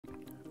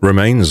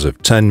Remains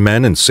of 10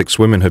 men and 6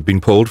 women have been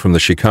pulled from the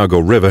Chicago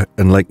River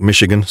and Lake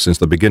Michigan since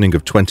the beginning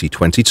of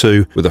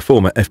 2022, with a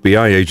former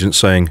FBI agent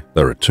saying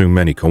there are too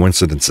many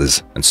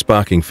coincidences and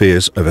sparking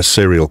fears of a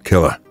serial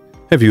killer.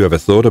 Have you ever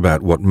thought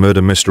about what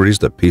murder mysteries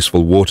the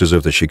peaceful waters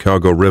of the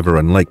Chicago River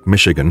and Lake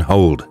Michigan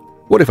hold?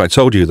 What if I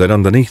told you that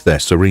underneath their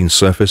serene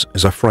surface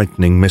is a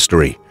frightening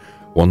mystery,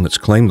 one that's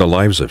claimed the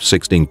lives of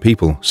 16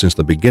 people since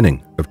the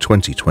beginning of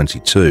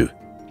 2022?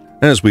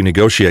 As we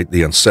negotiate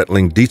the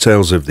unsettling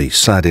details of these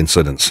sad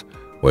incidents,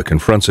 we're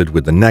confronted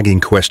with the nagging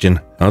question,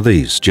 are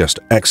these just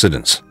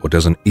accidents, or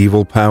does an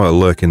evil power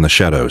lurk in the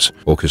shadows,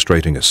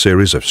 orchestrating a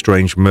series of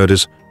strange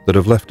murders that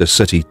have left a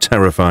city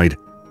terrified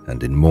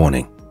and in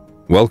mourning?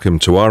 Welcome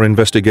to our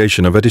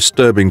investigation of a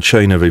disturbing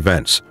chain of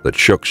events that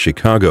shook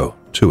Chicago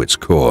to its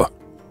core.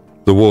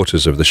 The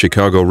waters of the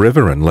Chicago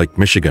River and Lake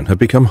Michigan have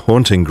become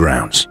haunting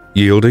grounds,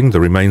 yielding the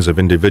remains of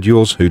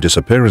individuals whose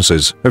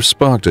disappearances have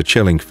sparked a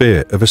chilling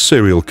fear of a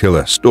serial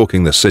killer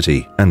stalking the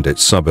city and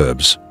its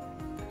suburbs.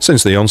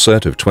 Since the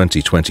onset of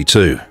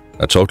 2022,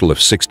 a total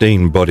of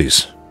 16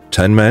 bodies,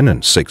 10 men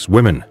and 6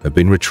 women, have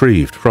been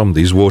retrieved from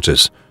these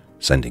waters,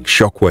 sending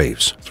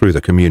shockwaves through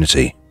the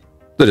community.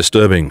 The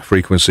disturbing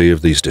frequency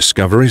of these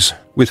discoveries,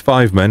 with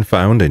 5 men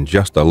found in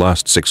just the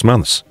last 6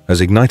 months, has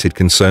ignited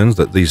concerns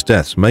that these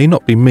deaths may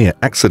not be mere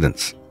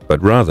accidents,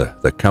 but rather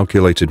the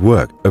calculated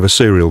work of a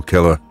serial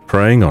killer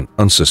preying on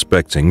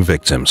unsuspecting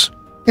victims.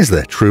 Is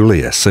there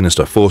truly a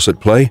sinister force at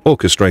play,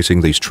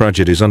 orchestrating these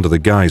tragedies under the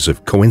guise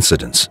of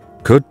coincidence?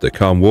 Could the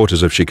calm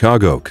waters of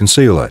Chicago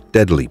conceal a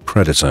deadly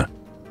predator?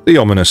 The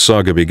ominous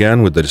saga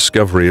began with the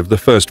discovery of the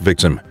first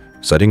victim,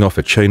 setting off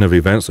a chain of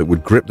events that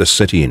would grip the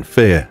city in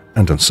fear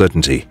and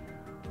uncertainty.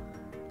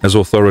 As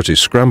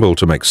authorities scrambled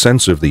to make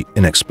sense of the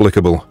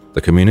inexplicable,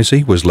 the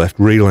community was left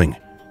reeling,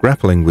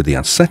 grappling with the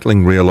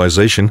unsettling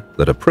realization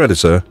that a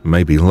predator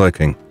may be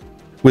lurking.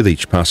 With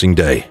each passing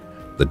day,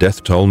 the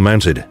death toll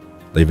mounted,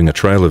 leaving a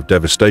trail of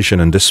devastation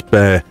and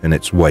despair in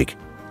its wake.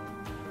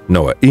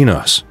 Noah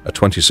Enos, a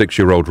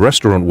 26-year-old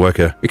restaurant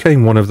worker,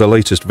 became one of the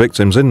latest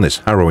victims in this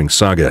harrowing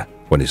saga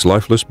when his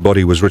lifeless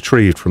body was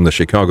retrieved from the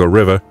Chicago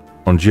River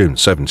on June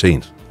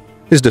 17th.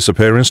 His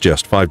disappearance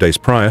just 5 days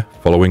prior,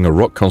 following a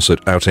rock concert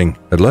outing,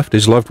 had left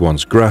his loved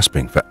ones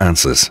grasping for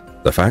answers.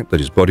 The fact that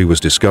his body was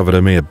discovered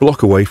a mere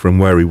block away from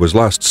where he was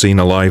last seen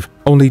alive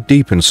only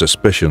deepened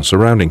suspicion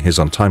surrounding his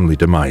untimely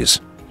demise.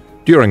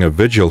 During a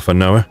vigil for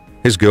Noah,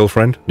 his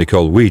girlfriend,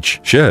 Nicole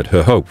Weech, shared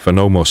her hope for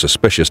no more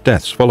suspicious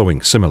deaths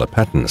following similar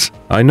patterns.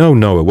 "I know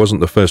Noah wasn't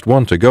the first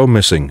one to go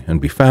missing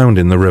and be found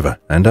in the river,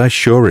 and I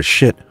sure as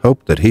shit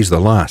hope that he's the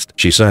last,"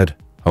 she said,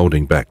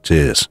 holding back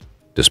tears.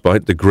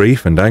 Despite the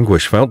grief and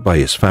anguish felt by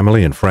his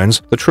family and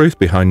friends, the truth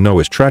behind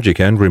Noah's tragic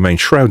end remains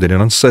shrouded in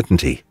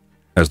uncertainty.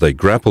 As they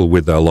grapple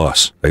with their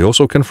loss, they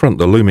also confront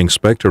the looming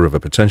specter of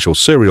a potential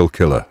serial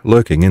killer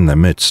lurking in their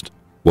midst.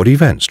 What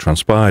events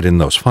transpired in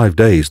those 5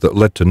 days that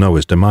led to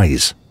Noah's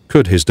demise?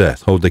 Could his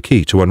death hold the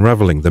key to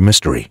unraveling the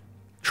mystery?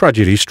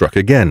 Tragedy struck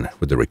again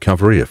with the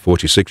recovery of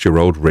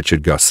 46-year-old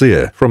Richard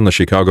Garcia from the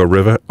Chicago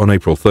River on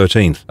April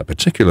 13th, a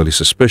particularly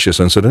suspicious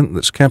incident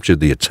that's captured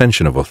the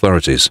attention of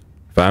authorities.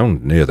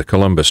 Found near the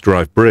Columbus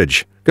Drive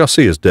Bridge,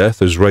 Garcia's death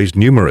has raised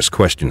numerous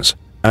questions,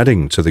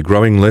 adding to the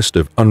growing list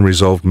of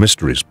unresolved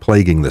mysteries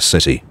plaguing the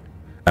city.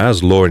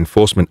 As law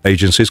enforcement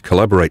agencies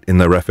collaborate in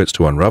their efforts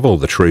to unravel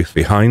the truth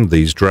behind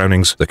these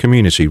drownings, the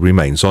community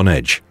remains on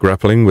edge,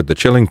 grappling with the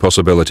chilling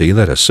possibility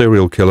that a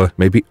serial killer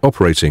may be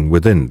operating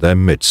within their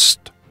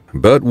midst.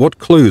 But what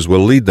clues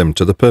will lead them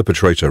to the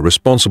perpetrator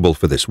responsible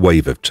for this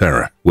wave of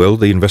terror? Will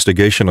the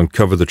investigation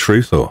uncover the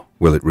truth, or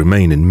will it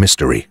remain in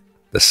mystery?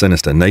 The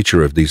sinister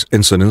nature of these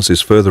incidents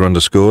is further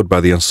underscored by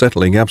the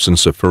unsettling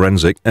absence of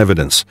forensic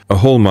evidence, a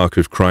hallmark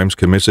of crimes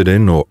committed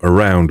in or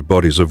around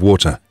bodies of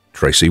water.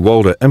 Tracy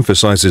Walder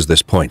emphasizes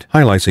this point,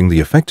 highlighting the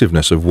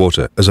effectiveness of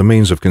water as a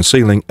means of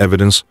concealing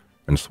evidence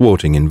and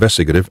thwarting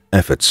investigative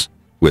efforts.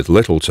 With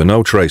little to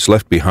no trace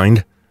left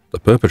behind, the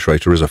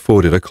perpetrator is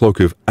afforded a cloak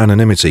of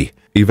anonymity,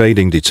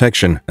 evading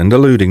detection and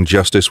eluding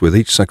justice with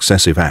each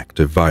successive act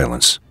of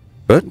violence.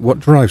 But what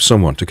drives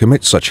someone to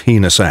commit such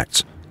heinous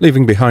acts,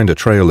 leaving behind a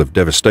trail of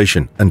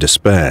devastation and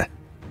despair?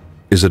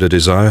 Is it a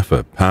desire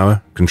for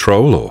power,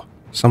 control, or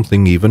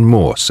something even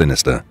more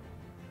sinister?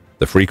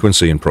 The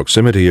frequency and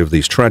proximity of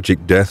these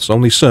tragic deaths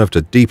only serve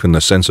to deepen the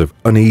sense of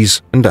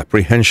unease and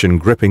apprehension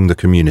gripping the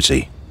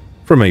community.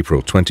 From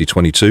April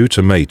 2022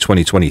 to May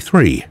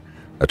 2023,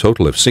 a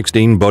total of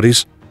 16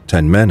 bodies,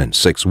 10 men and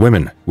 6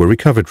 women, were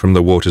recovered from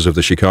the waters of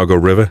the Chicago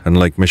River and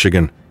Lake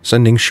Michigan,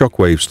 sending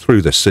shockwaves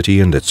through the city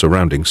and its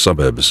surrounding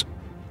suburbs.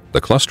 The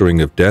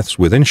clustering of deaths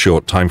within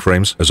short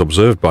timeframes, as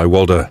observed by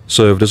Walder,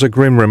 served as a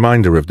grim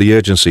reminder of the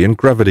urgency and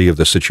gravity of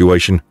the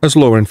situation as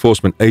law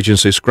enforcement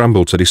agencies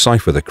scrambled to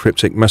decipher the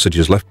cryptic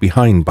messages left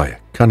behind by a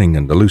cunning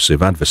and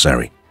elusive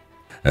adversary.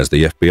 As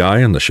the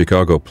FBI and the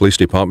Chicago Police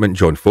Department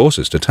join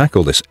forces to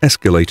tackle this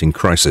escalating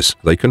crisis,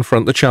 they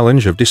confront the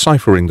challenge of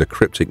deciphering the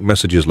cryptic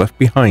messages left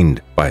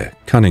behind by a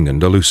cunning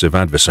and elusive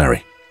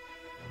adversary.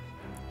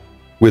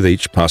 With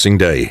each passing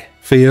day,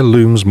 fear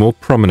looms more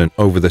prominent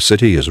over the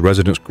city as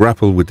residents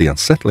grapple with the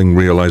unsettling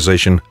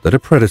realization that a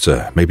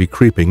predator may be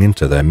creeping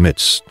into their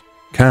midst.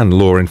 Can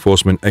law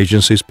enforcement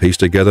agencies piece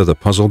together the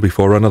puzzle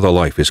before another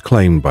life is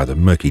claimed by the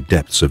murky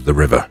depths of the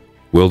river?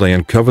 Will they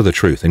uncover the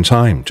truth in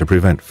time to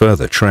prevent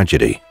further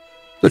tragedy?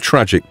 The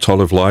tragic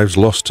toll of lives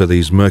lost to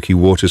these murky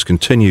waters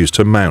continues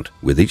to mount,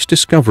 with each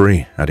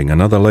discovery adding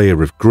another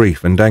layer of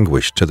grief and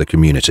anguish to the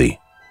community.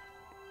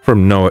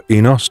 From Noah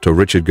Enos to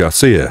Richard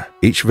Garcia,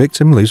 each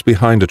victim leaves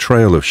behind a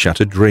trail of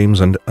shattered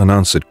dreams and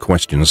unanswered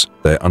questions,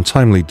 their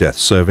untimely death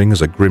serving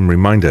as a grim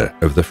reminder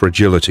of the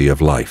fragility of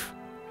life.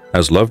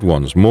 As loved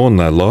ones mourn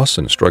their loss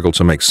and struggle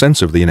to make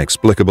sense of the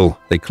inexplicable,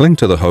 they cling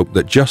to the hope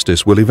that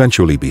justice will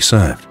eventually be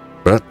served.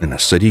 But in a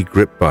city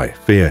gripped by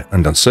fear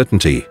and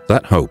uncertainty,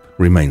 that hope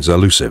remains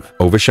elusive,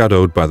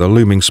 overshadowed by the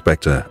looming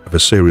specter of a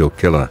serial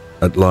killer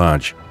at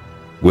large.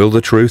 Will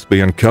the truth be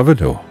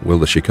uncovered, or will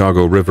the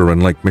Chicago River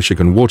and Lake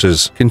Michigan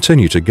waters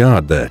continue to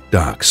guard their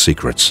dark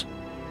secrets?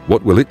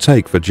 What will it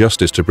take for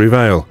justice to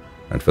prevail,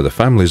 and for the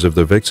families of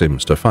the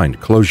victims to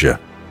find closure?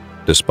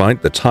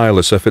 Despite the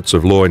tireless efforts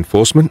of law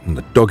enforcement and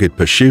the dogged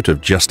pursuit of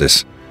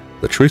justice,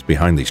 the truth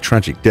behind these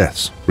tragic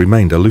deaths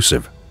remained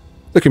elusive.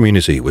 The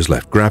community was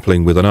left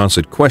grappling with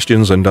unanswered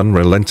questions and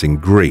unrelenting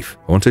grief,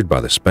 haunted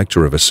by the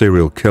specter of a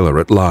serial killer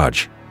at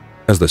large.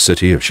 As the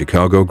city of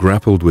Chicago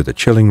grappled with the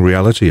chilling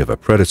reality of a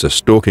predator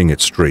stalking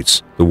its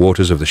streets, the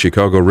waters of the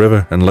Chicago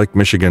River and Lake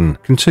Michigan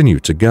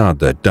continued to guard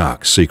their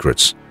dark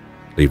secrets,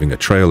 leaving a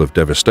trail of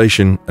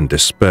devastation and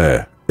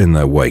despair in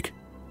their wake.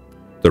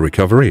 The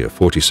recovery of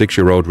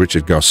 46-year-old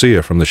Richard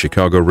Garcia from the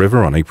Chicago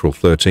River on April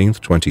 13,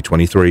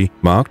 2023,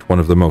 marked one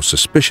of the most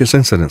suspicious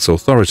incidents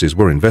authorities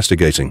were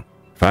investigating.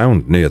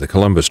 Found near the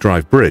Columbus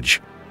Drive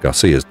Bridge,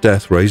 Garcia's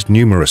death raised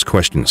numerous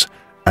questions,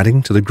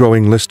 adding to the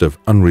growing list of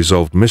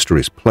unresolved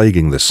mysteries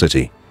plaguing the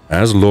city.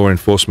 As law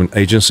enforcement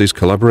agencies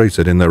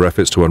collaborated in their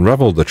efforts to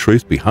unravel the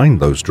truth behind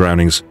those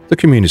drownings, the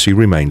community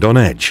remained on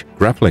edge,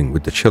 grappling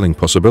with the chilling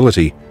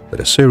possibility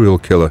that a serial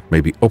killer may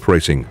be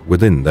operating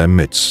within their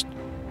midst.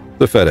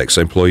 The FedEx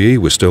employee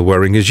was still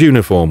wearing his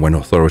uniform when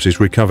authorities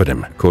recovered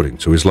him, according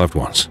to his loved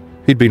ones.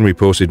 He'd been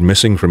reported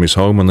missing from his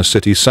home on the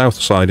city's south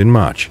side in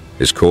March.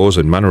 His cause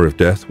and manner of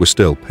death were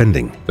still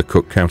pending, the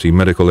Cook County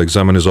Medical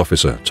Examiner's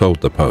officer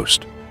told the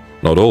Post.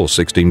 Not all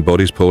 16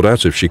 bodies pulled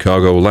out of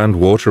Chicago land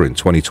water in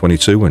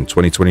 2022 and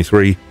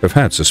 2023 have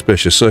had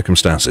suspicious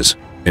circumstances.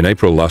 In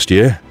April last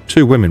year,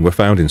 2 women were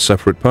found in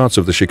separate parts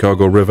of the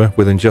Chicago River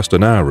within just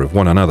an hour of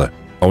one another.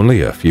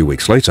 Only a few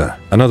weeks later,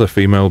 another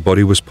female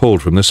body was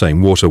pulled from the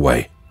same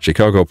waterway.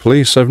 Chicago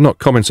police have not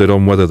commented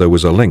on whether there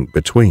was a link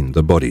between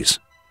the bodies.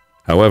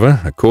 However,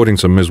 according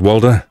to Ms.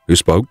 Walder, who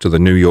spoke to the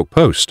New York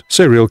Post,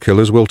 serial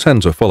killers will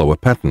tend to follow a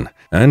pattern,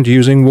 and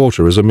using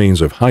water as a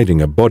means of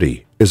hiding a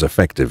body is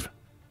effective.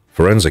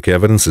 Forensic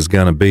evidence is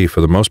gonna be,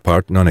 for the most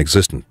part,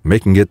 non-existent,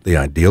 making it the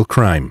ideal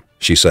crime,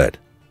 she said.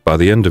 By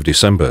the end of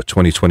December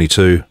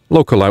 2022,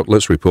 local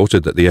outlets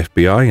reported that the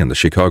FBI and the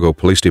Chicago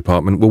Police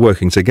Department were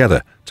working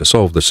together to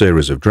solve the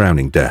series of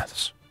drowning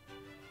deaths.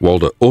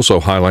 Walder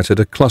also highlighted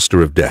a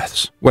cluster of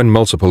deaths, when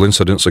multiple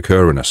incidents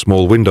occur in a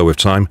small window of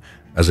time,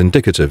 as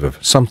indicative of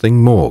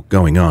something more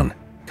going on.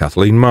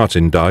 Kathleen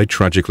Martin died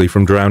tragically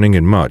from drowning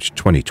in March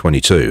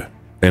 2022.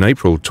 In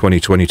April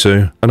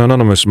 2022, an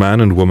anonymous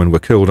man and woman were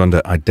killed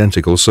under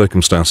identical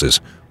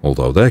circumstances,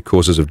 although their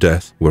causes of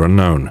death were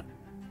unknown.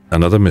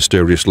 Another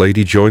mysterious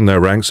lady joined their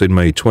ranks in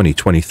May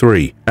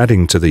 2023,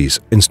 adding to these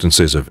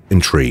instances of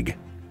intrigue.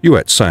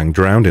 Yuet Sang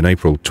drowned in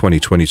April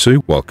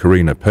 2022, while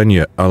Karina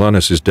Peña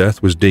Alanis'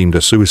 death was deemed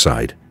a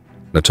suicide.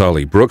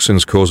 Natalie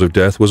Brookson's cause of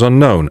death was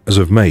unknown as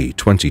of May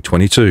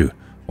 2022,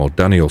 while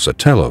Daniel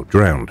Sotelo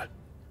drowned.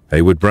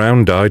 Hayward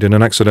Brown died in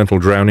an accidental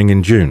drowning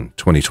in June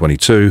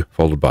 2022,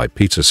 followed by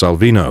Peter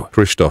Salvino,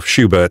 Christoph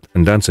Schubert,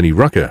 and Anthony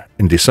Rucker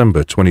in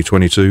December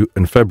 2022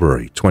 and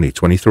February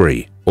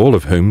 2023, all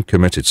of whom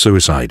committed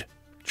suicide.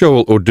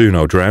 Joel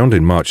Orduno drowned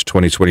in March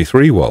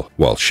 2023, while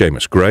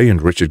Seamus Gray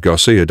and Richard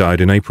Garcia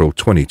died in April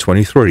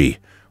 2023,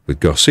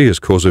 with Garcia's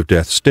cause of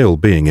death still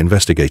being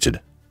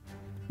investigated.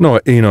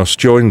 Noah Enos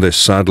joined this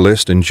sad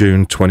list in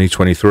June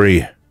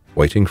 2023,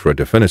 waiting for a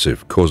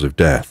definitive cause of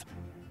death.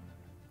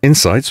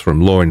 Insights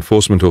from law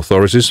enforcement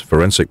authorities,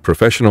 forensic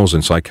professionals,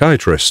 and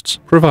psychiatrists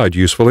provide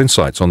useful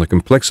insights on the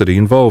complexity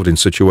involved in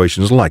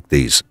situations like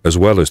these, as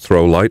well as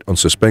throw light on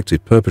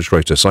suspected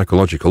perpetrator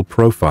psychological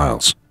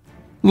profiles.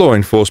 Law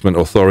enforcement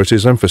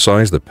authorities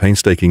emphasize the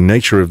painstaking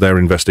nature of their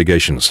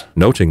investigations,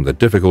 noting the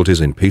difficulties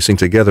in piecing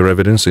together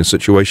evidence in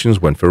situations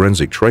when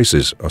forensic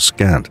traces are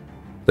scant.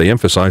 They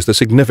emphasize the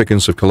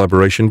significance of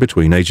collaboration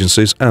between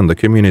agencies and the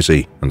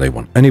community, and they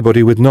want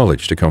anybody with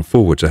knowledge to come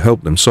forward to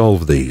help them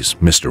solve these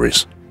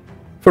mysteries.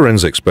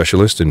 Forensic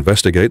specialists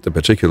investigate the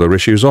particular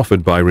issues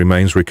offered by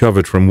remains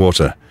recovered from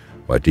water,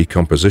 where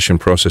decomposition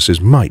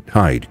processes might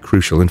hide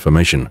crucial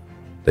information.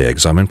 They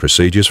examine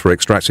procedures for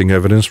extracting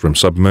evidence from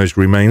submerged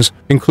remains,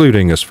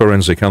 including as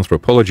forensic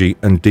anthropology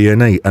and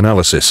DNA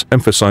analysis,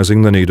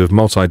 emphasizing the need of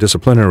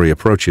multidisciplinary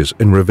approaches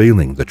in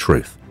revealing the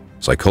truth.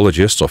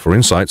 Psychologists offer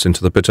insights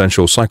into the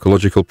potential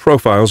psychological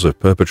profiles of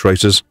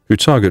perpetrators who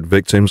target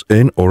victims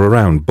in or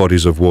around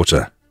bodies of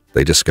water.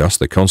 They discuss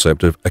the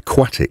concept of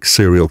aquatic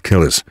serial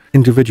killers,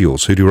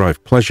 individuals who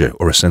derive pleasure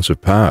or a sense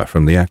of power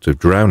from the act of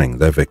drowning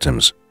their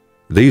victims.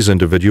 These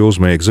individuals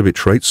may exhibit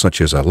traits such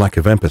as a lack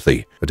of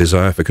empathy, a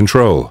desire for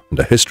control, and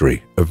a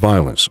history of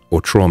violence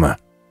or trauma.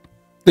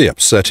 The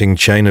upsetting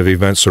chain of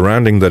events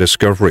surrounding the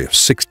discovery of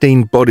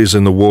 16 bodies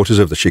in the waters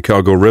of the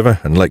Chicago River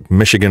and Lake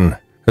Michigan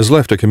has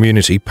left a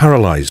community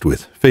paralyzed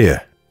with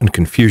fear and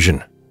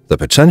confusion. The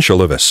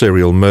potential of a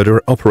serial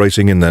murderer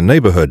operating in their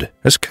neighborhood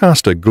has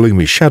cast a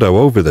gloomy shadow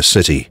over the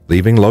city,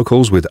 leaving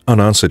locals with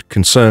unanswered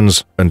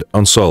concerns and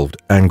unsolved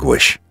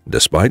anguish.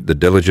 Despite the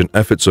diligent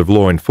efforts of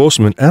law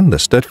enforcement and the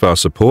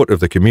steadfast support of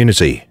the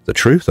community, the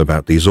truth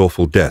about these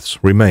awful deaths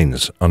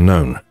remains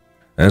unknown.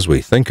 As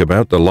we think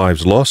about the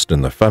lives lost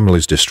and the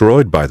families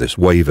destroyed by this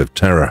wave of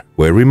terror,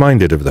 we're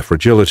reminded of the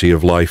fragility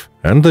of life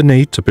and the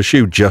need to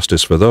pursue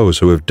justice for those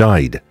who have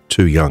died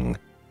too young.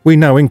 We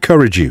now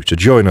encourage you to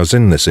join us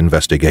in this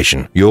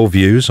investigation. Your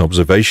views,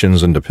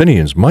 observations, and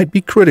opinions might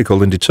be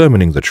critical in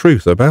determining the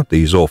truth about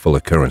these awful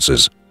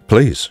occurrences.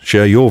 Please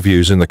share your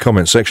views in the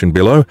comment section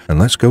below, and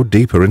let's go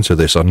deeper into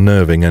this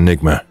unnerving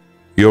enigma.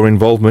 Your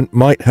involvement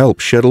might help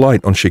shed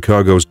light on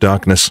Chicago's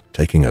darkness,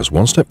 taking us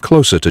one step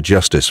closer to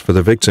justice for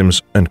the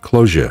victims and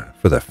closure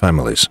for their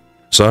families.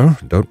 So,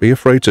 don't be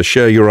afraid to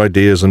share your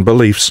ideas and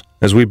beliefs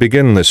as we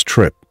begin this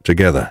trip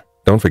together.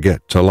 Don't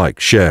forget to like,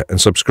 share,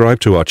 and subscribe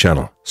to our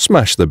channel.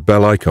 Smash the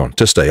bell icon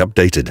to stay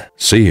updated.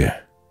 See you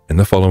in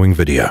the following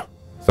video.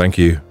 Thank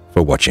you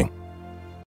for watching.